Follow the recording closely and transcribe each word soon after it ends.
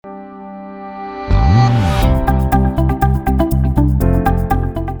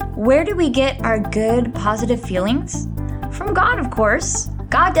where do we get our good, positive feelings? From God, of course.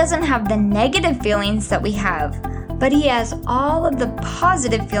 God doesn't have the negative feelings that we have, but He has all of the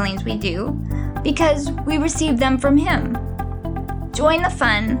positive feelings we do because we receive them from Him. Join the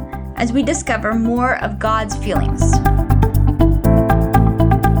fun as we discover more of God's feelings.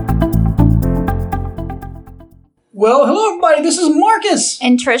 Well, hello everybody, this is Marcus.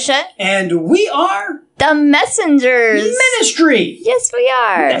 And Trisha. And we are The Messengers Ministry. Yes, we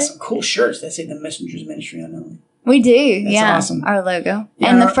are. We got some cool shirts that say The Messengers Ministry on them. We do, That's yeah. awesome. Our logo.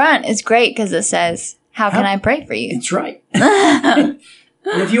 Yeah, and the front is great because it says, how can I pray for you? That's right. And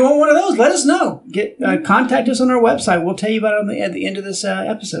if you want one of those, let us know. Contact us on our website. We'll tell you about it at the end of this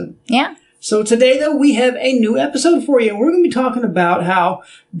episode. Yeah. So today, though, we have a new episode for you. And we're going to be talking about how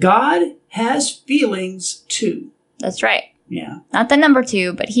God has feelings too. That's right. Yeah. Not the number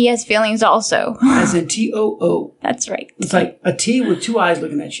 2, but He has feelings also. As in T-O-O. That's right. It's like a T with two eyes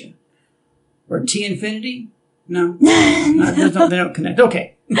looking at you. Or T infinity? No. They don't connect.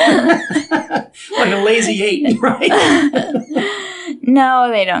 Okay. Like a lazy 8, right? No,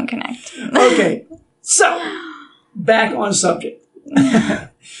 they don't connect. Okay. So, back on subject.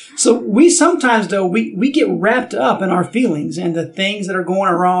 So, we sometimes, though, we get wrapped up in our feelings and the things that are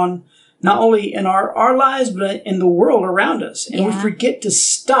going on, not only in our lives, but in the world around us. And we forget to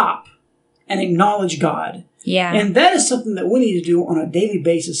stop and acknowledge God. Yeah. And that is something that we need to do on a daily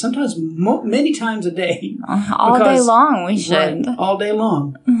basis, sometimes many times a day. All day long we should. Right, all day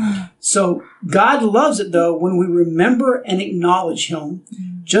long. So God loves it, though, when we remember and acknowledge Him,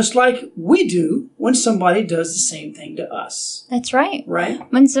 just like we do when somebody does the same thing to us. That's right. Right?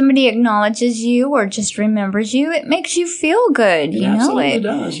 When somebody acknowledges you or just remembers you, it makes you feel good. It absolutely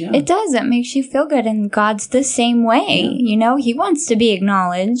does, yeah. It does. It makes you feel good. And God's the same way. Yeah. You know, He wants to be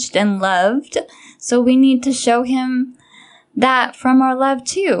acknowledged and loved. So we need to show Him that from our love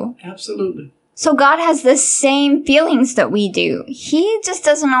too. Absolutely. So God has the same feelings that we do. He just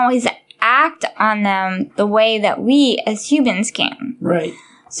doesn't always act on them the way that we as humans can. Right.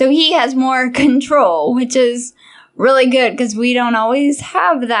 So He has more control, which is really good because we don't always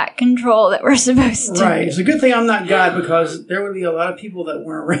have that control that we're supposed to. Right. It's a good thing I'm not God because there would be a lot of people that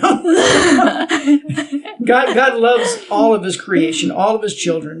weren't around. God loves all of His creation, all of His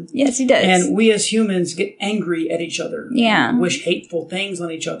children. Yes, He does. And we as humans get angry at each other. Yeah. And wish hateful things on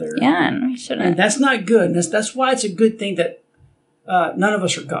each other. Yeah, and we shouldn't. And that's not good. That's why it's a good thing that none of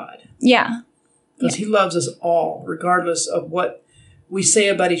us are God. Yeah. Because He loves us all, regardless of what we say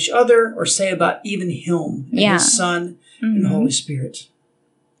about each other or say about even Him and His Son and the Holy Spirit.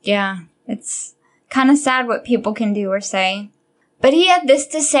 Yeah. It's kind of sad what people can do or say. But He had this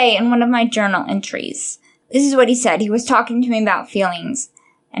to say in one of my journal entries. This is what He said. He was talking to me about feelings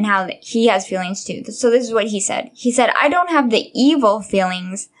and how He has feelings too. So this is what He said. He said, I don't have the evil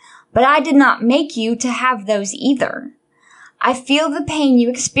feelings, but I did not make you to have those either. I feel the pain you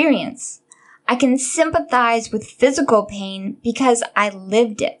experience. I can sympathize with physical pain because I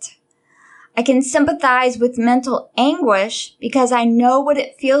lived it. I can sympathize with mental anguish because I know what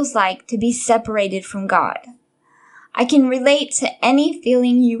it feels like to be separated from God. I can relate to any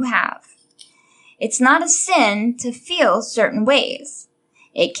feeling you have. It's not a sin to feel certain ways.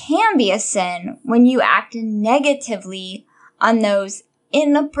 It can be a sin when you act negatively on those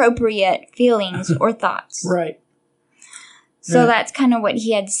inappropriate feelings or thoughts. Right. So that's kind of what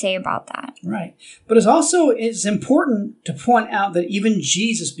he had to say about that. Right. But it's important to point out that even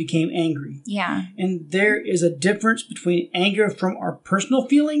Jesus became angry. Yeah. And there is a difference between anger from our personal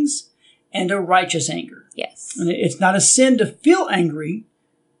feelings and a righteous anger. Yes. And it's not a sin to feel angry,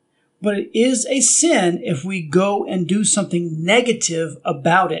 but it is a sin if we go and do something negative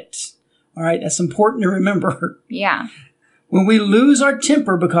about it. All right. That's important to remember. Yeah. When we lose our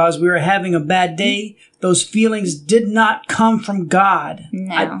temper because we are having a bad day, those feelings did not come from God.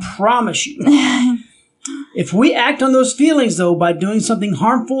 No. I promise you. If we act on those feelings, though, by doing something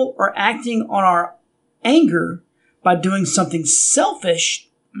harmful or acting on our anger by doing something selfish,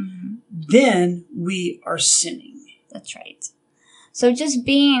 then we are sinning. That's right. So just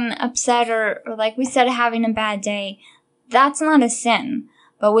being upset or like we said, having a bad day, that's not a sin.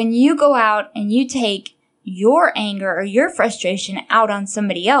 But when you go out and you take your anger or your frustration out on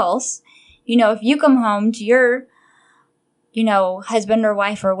somebody else, if you come home to your, husband or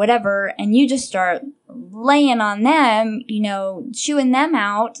wife or whatever, and you just start laying on them, chewing them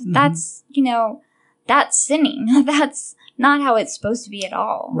out, that's sinning. That's not how it's supposed to be at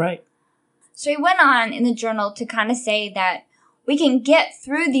all. Right. So he went on in the journal to kind of say that we can get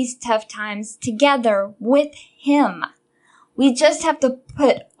through these tough times together with Him. We just have to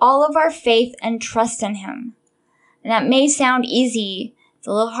put all of our faith and trust in Him. And that may sound easy It's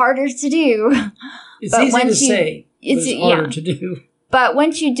a little harder to do. It's But easy to say, but it's- it's harder yeah. to do. But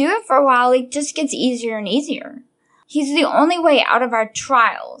once you do it for a while, it just gets easier and easier. He's the only way out of our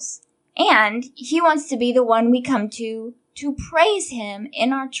trials. And he wants to be the one we come to praise him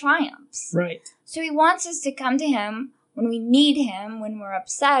in our triumphs. Right. So he wants us to come to him when we need him, when we're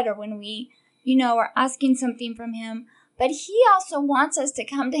upset, or when we, are asking something from him. But he also wants us to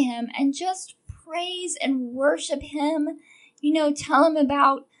come to him and just praise and worship him. Tell him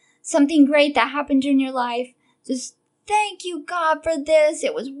about something great that happened in your life. Just thank you, God, for this.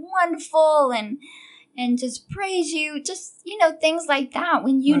 It was wonderful. And just praise you. Just, things like that.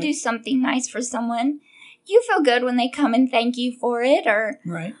 When you do something nice for someone, you feel good when they come and thank you for it. Or,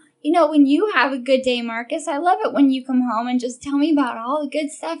 Right. when you have a good day, Marcus, I love it when you come home and just tell me about all the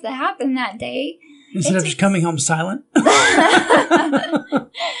good stuff that happened that day. Instead of just coming home silent.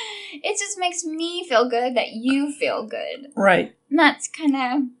 It just makes me feel good that you feel good. Right. And that's kind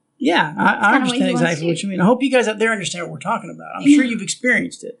of... Yeah, I understand exactly what you mean. I hope you guys out there understand what we're talking about. I'm sure you've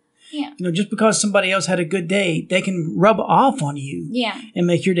experienced it. Yeah. Just because somebody else had a good day, they can rub off on you and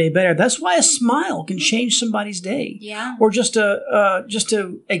make your day better. That's why a smile can change somebody's day. Yeah. Or just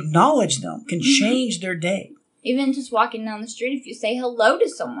to acknowledge them can change their day. Even just walking down the street, if you say hello to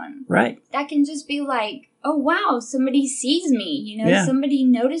someone. Right. That can just be like, oh, wow, somebody sees me. Somebody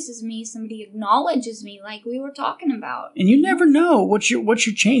notices me. Somebody acknowledges me like we were talking about. And you never know what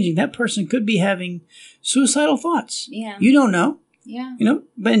you're changing. That person could be having suicidal thoughts. Yeah. You don't know. Yeah.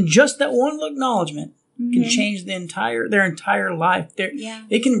 But in just that one acknowledgement can change their entire life.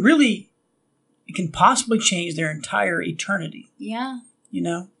 It can possibly change their entire eternity. Yeah.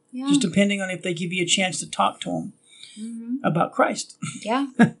 Yeah. Just depending on if they give you a chance to talk to them about Christ. Yeah.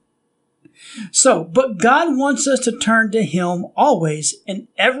 So, but God wants us to turn to him always in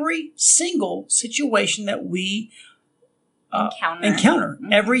every single situation that we encounter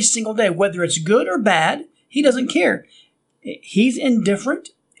every single day, whether it's good or bad. He doesn't care. He's indifferent,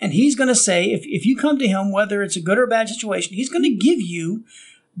 and he's going to say, if you come to him, whether it's a good or bad situation, he's going to give you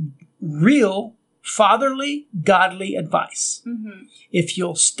real fatherly, godly advice. If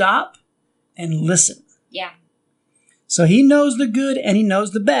you'll stop and listen. Yeah. So he knows the good and he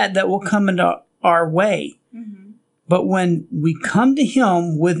knows the bad that will come into our way. But when we come to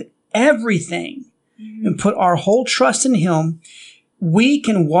him with everything and put our whole trust in him, we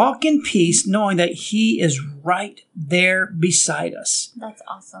can walk in peace knowing that he is right there beside us. That's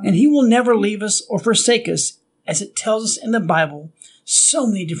awesome. And he will never leave us or forsake us, as it tells us in the Bible, so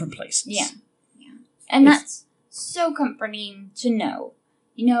many different places. Yeah. And that's so comforting to know,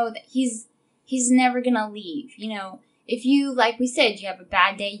 that he's never going to leave. If you, like we said, you have a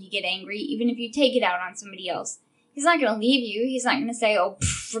bad day, you get angry, even if you take it out on somebody else, he's not going to leave you. He's not going to say, oh,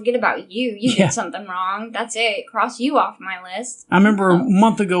 forget about you. You did something wrong. That's it. Cross you off my list. I remember a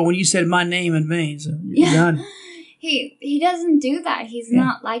month ago when you said my name in vain, so you're done. He doesn't do that. He's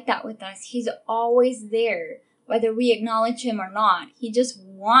not like that with us. He's always there, whether we acknowledge him or not. He just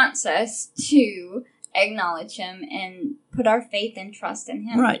wants us to acknowledge him and put our faith and trust in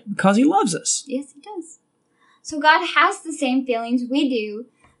him. Right, because he loves us. Yes, he does. So God has the same feelings we do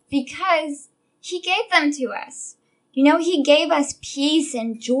because he gave them to us. He gave us peace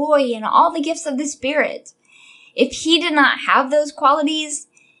and joy and all the gifts of the Spirit. If he did not have those qualities,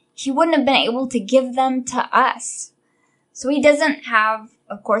 he wouldn't have been able to give them to us. So he doesn't have,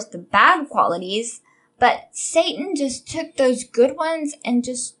 of course, the bad qualities, but Satan just took those good ones and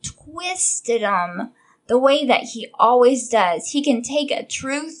just twisted them the way that he always does. He can take a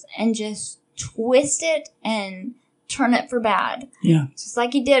truth and just twist it and turn it for bad. Yeah. Just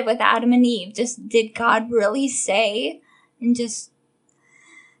like he did with Adam and Eve. Just did God really say? And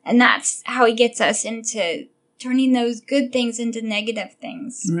that's how he gets us into turning those good things into negative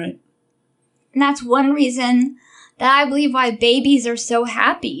things. Right. And that's one reason that I believe why babies are so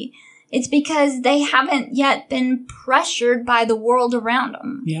happy. It's because they haven't yet been pressured by the world around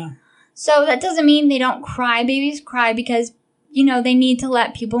them. Yeah. So that doesn't mean they don't cry. Babies cry because, they need to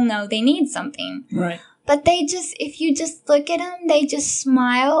let people know they need something. Right. But if you just look at them, they just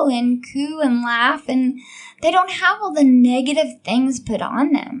smile and coo and laugh, and they don't have all the negative things put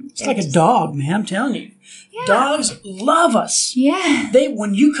on them. It's like a dog, man. I'm telling you. Yeah. Dogs love us. Yeah.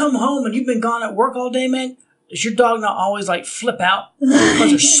 When you come home and you've been gone at work all day, man, does your dog not always flip out because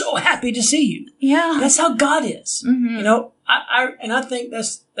they're so happy to see you? Yeah. That's how God is. I think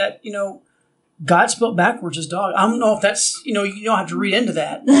that God spelled backwards as dog. I don't know if that's, you don't have to read into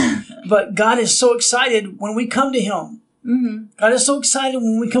that. But God is so excited when we come to him. God is so excited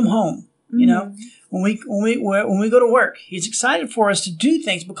when we come home. When we go to work, he's excited for us to do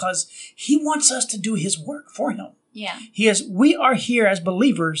things because he wants us to do his work for him. Yeah. We are here as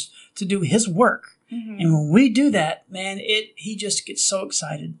believers to do his work. Mm-hmm. And when we do that, man, he just gets so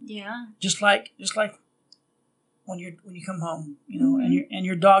excited. Yeah. Just like when you come home, and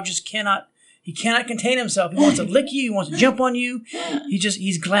your dog just cannot contain himself. He wants to lick you. He wants to jump on you.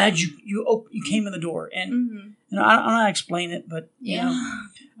 He's glad you came in the door. And I don't know how to explain it, but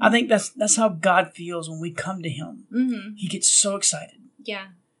I think that's how God feels when we come to him. Mm-hmm. He gets so excited. Yeah.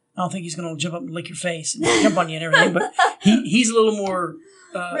 I don't think he's going to jump up and lick your face and jump on you and everything, but he's a little more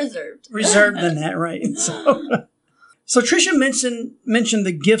reserved than that, right? So Tricia mentioned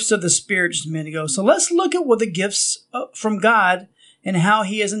the gifts of the Spirit just a minute ago. So let's look at what the gifts from God and how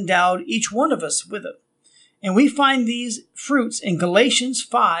he has endowed each one of us with it. And we find these fruits in Galatians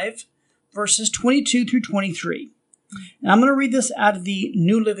 5, verses 22 through 23. And I'm going to read this out of the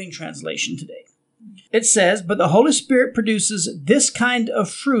New Living Translation today. It says, "But the Holy Spirit produces this kind of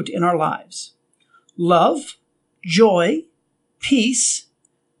fruit in our lives: love, joy, peace,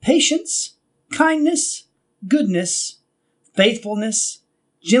 patience, kindness, goodness, faithfulness,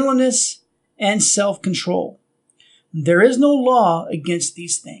 gentleness, and self-control. There is no law against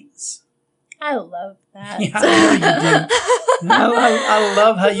these things." I love that. Yeah, I know you do. I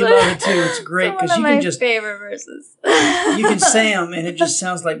love how you love it too. It's great because you can just favorite verses. you can say them and it just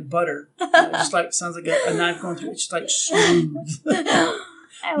sounds like butter. It just sounds like a knife going through. It's just like smooth.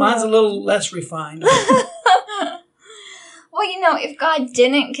 Mine's a little less refined. Well, if God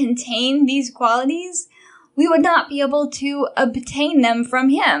didn't contain these qualities, we would not be able to obtain them from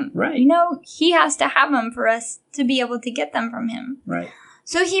him. Right. He has to have them for us to be able to get them from him. Right.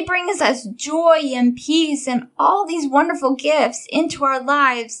 So he brings us joy and peace and all these wonderful gifts into our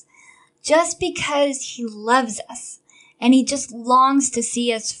lives just because he loves us and he just longs to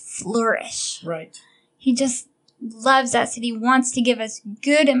see us flourish. Right. He just loves us and he wants to give us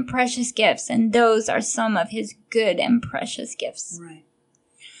good and precious gifts, and those are some of his good and precious gifts. Right.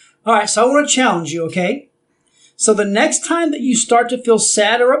 All right, so I want to challenge you, okay? So the next time that you start to feel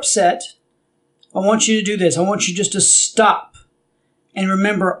sad or upset, I want you to do this. I want you just to stop and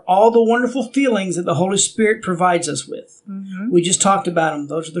remember all the wonderful feelings that the Holy Spirit provides us with. Mm-hmm. We just talked about them.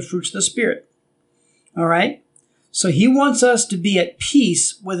 Those are the fruits of the Spirit. All right? So he wants us to be at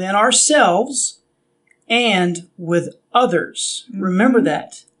peace within ourselves and with others. Mm-hmm. Remember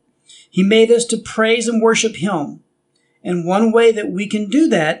that. He made us to praise and worship him. And one way that we can do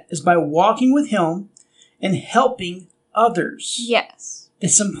that is by walking with him and helping others. Yes.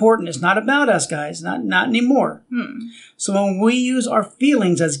 It's important. It's not about us, guys. Not anymore. So when we use our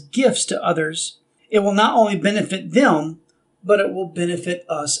feelings as gifts to others, it will not only benefit them, but it will benefit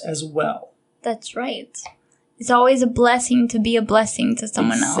us as well. That's right. It's always a blessing to be a blessing to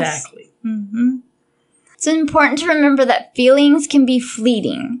someone else. Exactly. Mm-hmm. It's important to remember that feelings can be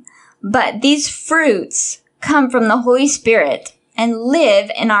fleeting, but these fruits come from the Holy Spirit and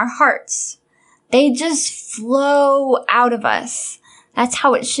live in our hearts. They just flow out of us. That's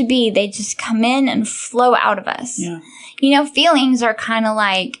how it should be. They just come in and flow out of us. Yeah. Feelings are kind of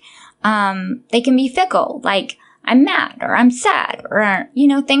like, they can be fickle. Like, I'm mad or I'm sad or,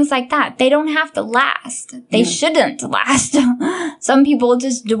 things like that. They don't have to last. They shouldn't last. Some people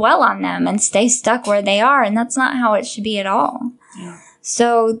just dwell on them and stay stuck where they are, and that's not how it should be at all. Yeah.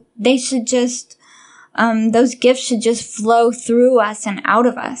 So they should just, those gifts should just flow through us and out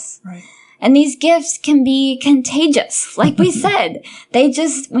of us. Right. And these gifts can be contagious. Like we said,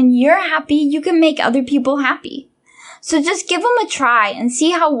 when you're happy, you can make other people happy. So just give them a try and see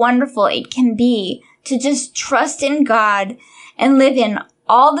how wonderful it can be to just trust in God and live in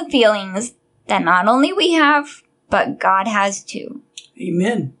all the feelings that not only we have, but God has too.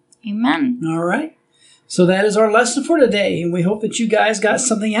 Amen. Amen. All right. So that is our lesson for today, and we hope that you guys got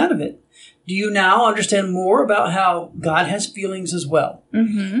something out of it. Do you now understand more about how God has feelings as well?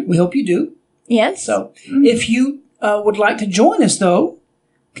 Mm-hmm. We hope you do. Yes. So if you would like to join us, though,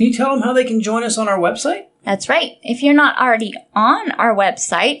 can you tell them how they can join us on our website? That's right. If you're not already on our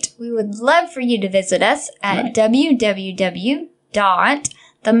website, we would love for you to visit us at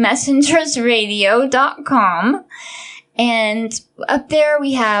www.themessengersradio.com. And up there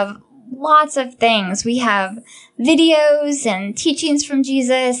we have lots of things. We have videos and teachings from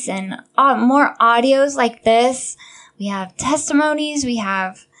Jesus and more audios like this. We have testimonies. We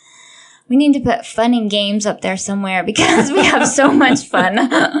need to put fun and games up there somewhere because we have so much fun.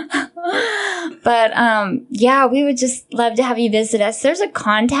 But, we would just love to have you visit us. There's a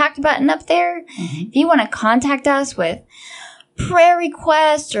contact button up there. Mm-hmm. If you want to contact us with prayer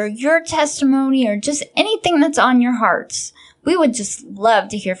requests or your testimony or just anything that's on your hearts, we would just love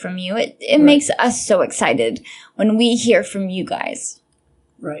to hear from you. It makes us so excited when we hear from you guys.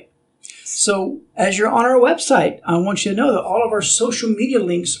 Right. So as you're on our website, I want you to know that all of our social media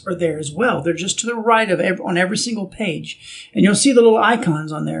links are there as well. They're just to the right of on every single page. And you'll see the little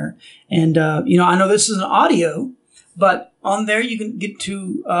icons on there. And, I know this is an audio, but on there you can get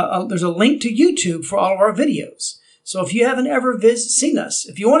to, there's a link to YouTube for all of our videos. So if you haven't ever seen us,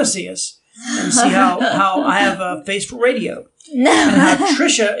 if you want to see us and see how I have a face for radio and how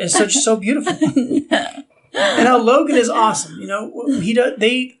Trisha is so beautiful. And how Logan is awesome.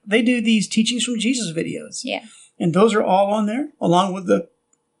 They do these Teachings from Jesus videos. Yeah. And those are all on there, along with the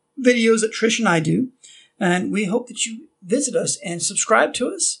videos that Trish and I do. And we hope that you visit us and subscribe to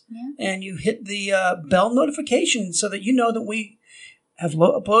us. Yeah. And you hit the bell notification so that you know that we have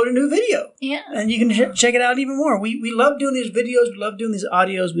uploaded a new video. Yeah. And you can check it out even more. We love doing these videos. We love doing these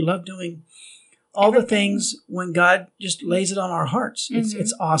audios. We love doing all the things when God just lays it on our hearts.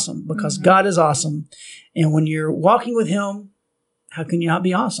 It's awesome because God is awesome. And when you're walking with Him, how can you not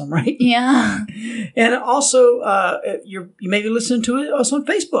be awesome, right? Yeah. And also, you may be listening to it also on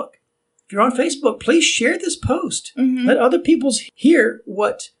Facebook. If you're on Facebook, please share this post. Let other people hear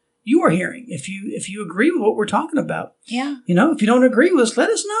what you are hearing. If you agree with what we're talking about. Yeah. If you don't agree with us, let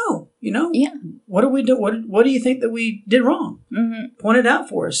us know. Yeah. What do we do? What do you think that we did wrong? Point it out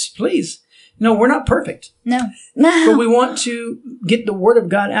for us, please. No, we're not perfect. No. But we want to get the Word of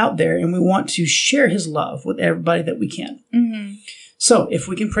God out there, and we want to share His love with everybody that we can. So if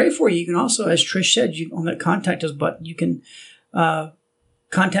we can pray for you, you can also, as Trish said, on that contact us button, you can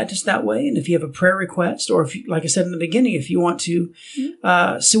contact us that way. And if you have a prayer request, or if, like I said in the beginning, if you want to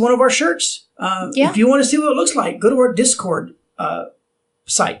see one of our shirts, if you want to see what it looks like, go to our Discord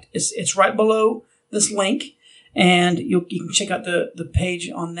site. It's right below this link, and you can check out the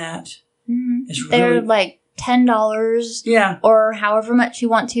page on that. They're like $10, or however much you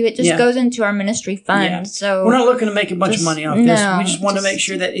want to. It just goes into our ministry fund. Yeah. So we're not looking to make a bunch of money off this. We just want to make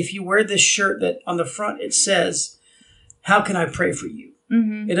sure that if you wear this shirt, that on the front it says, "How can I pray for you?"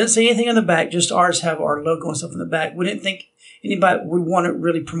 It doesn't say anything on the back. Just ours have our logo and stuff on the back. We didn't think anybody would want to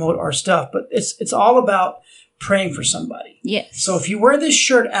really promote our stuff, but it's all about praying for somebody. Yes. So if you wear this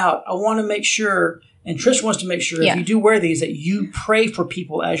shirt out, I want to make sure. And Trish wants to make sure if you do wear these that you pray for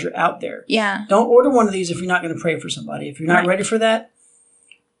people as you're out there. Yeah. Don't order one of these if you're not going to pray for somebody. If you're not ready for that,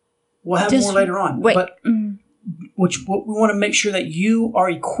 we'll have more later on. Wait. But what we want to make sure that you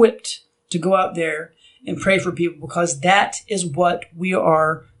are equipped to go out there and pray for people, because that is what we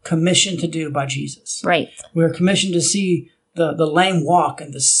are commissioned to do by Jesus. Right. We're commissioned to see the lame walk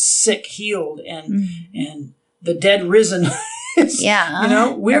and the sick healed and the dead risen. We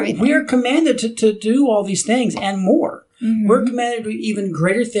are commanded to do all these things and more. We're commanded to do even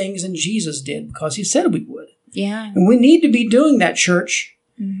greater things than Jesus did, because He said we would. Yeah. And we need to be doing that, church.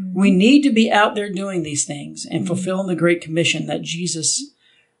 We need to be out there doing these things and fulfilling the Great Commission that Jesus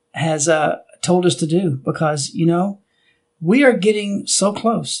has told us to do, because, we are getting so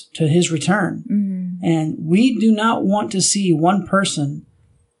close to His return. And we do not want to see one person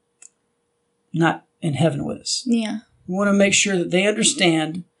not in heaven with us. Yeah. We want to make sure that they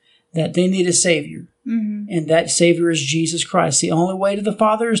understand that they need a Savior. And that Savior is Jesus Christ. The only way to the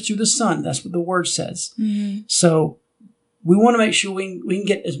Father is through the Son. That's what the Word says. So we want to make sure we can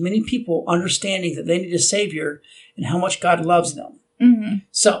get as many people understanding that they need a Savior and how much God loves them.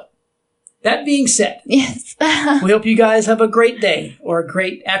 So that being said, yes, we hope you guys have a great day, or a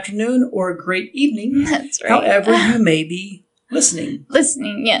great afternoon, or a great evening. That's right. However you may be listening,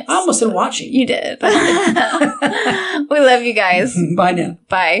 yes. I almost said watching. You did. We love you guys. Bye now.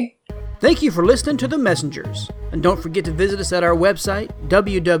 Bye. Thank you for listening to The Messengers. And don't forget to visit us at our website,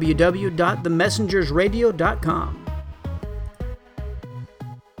 www.themessengersradio.com.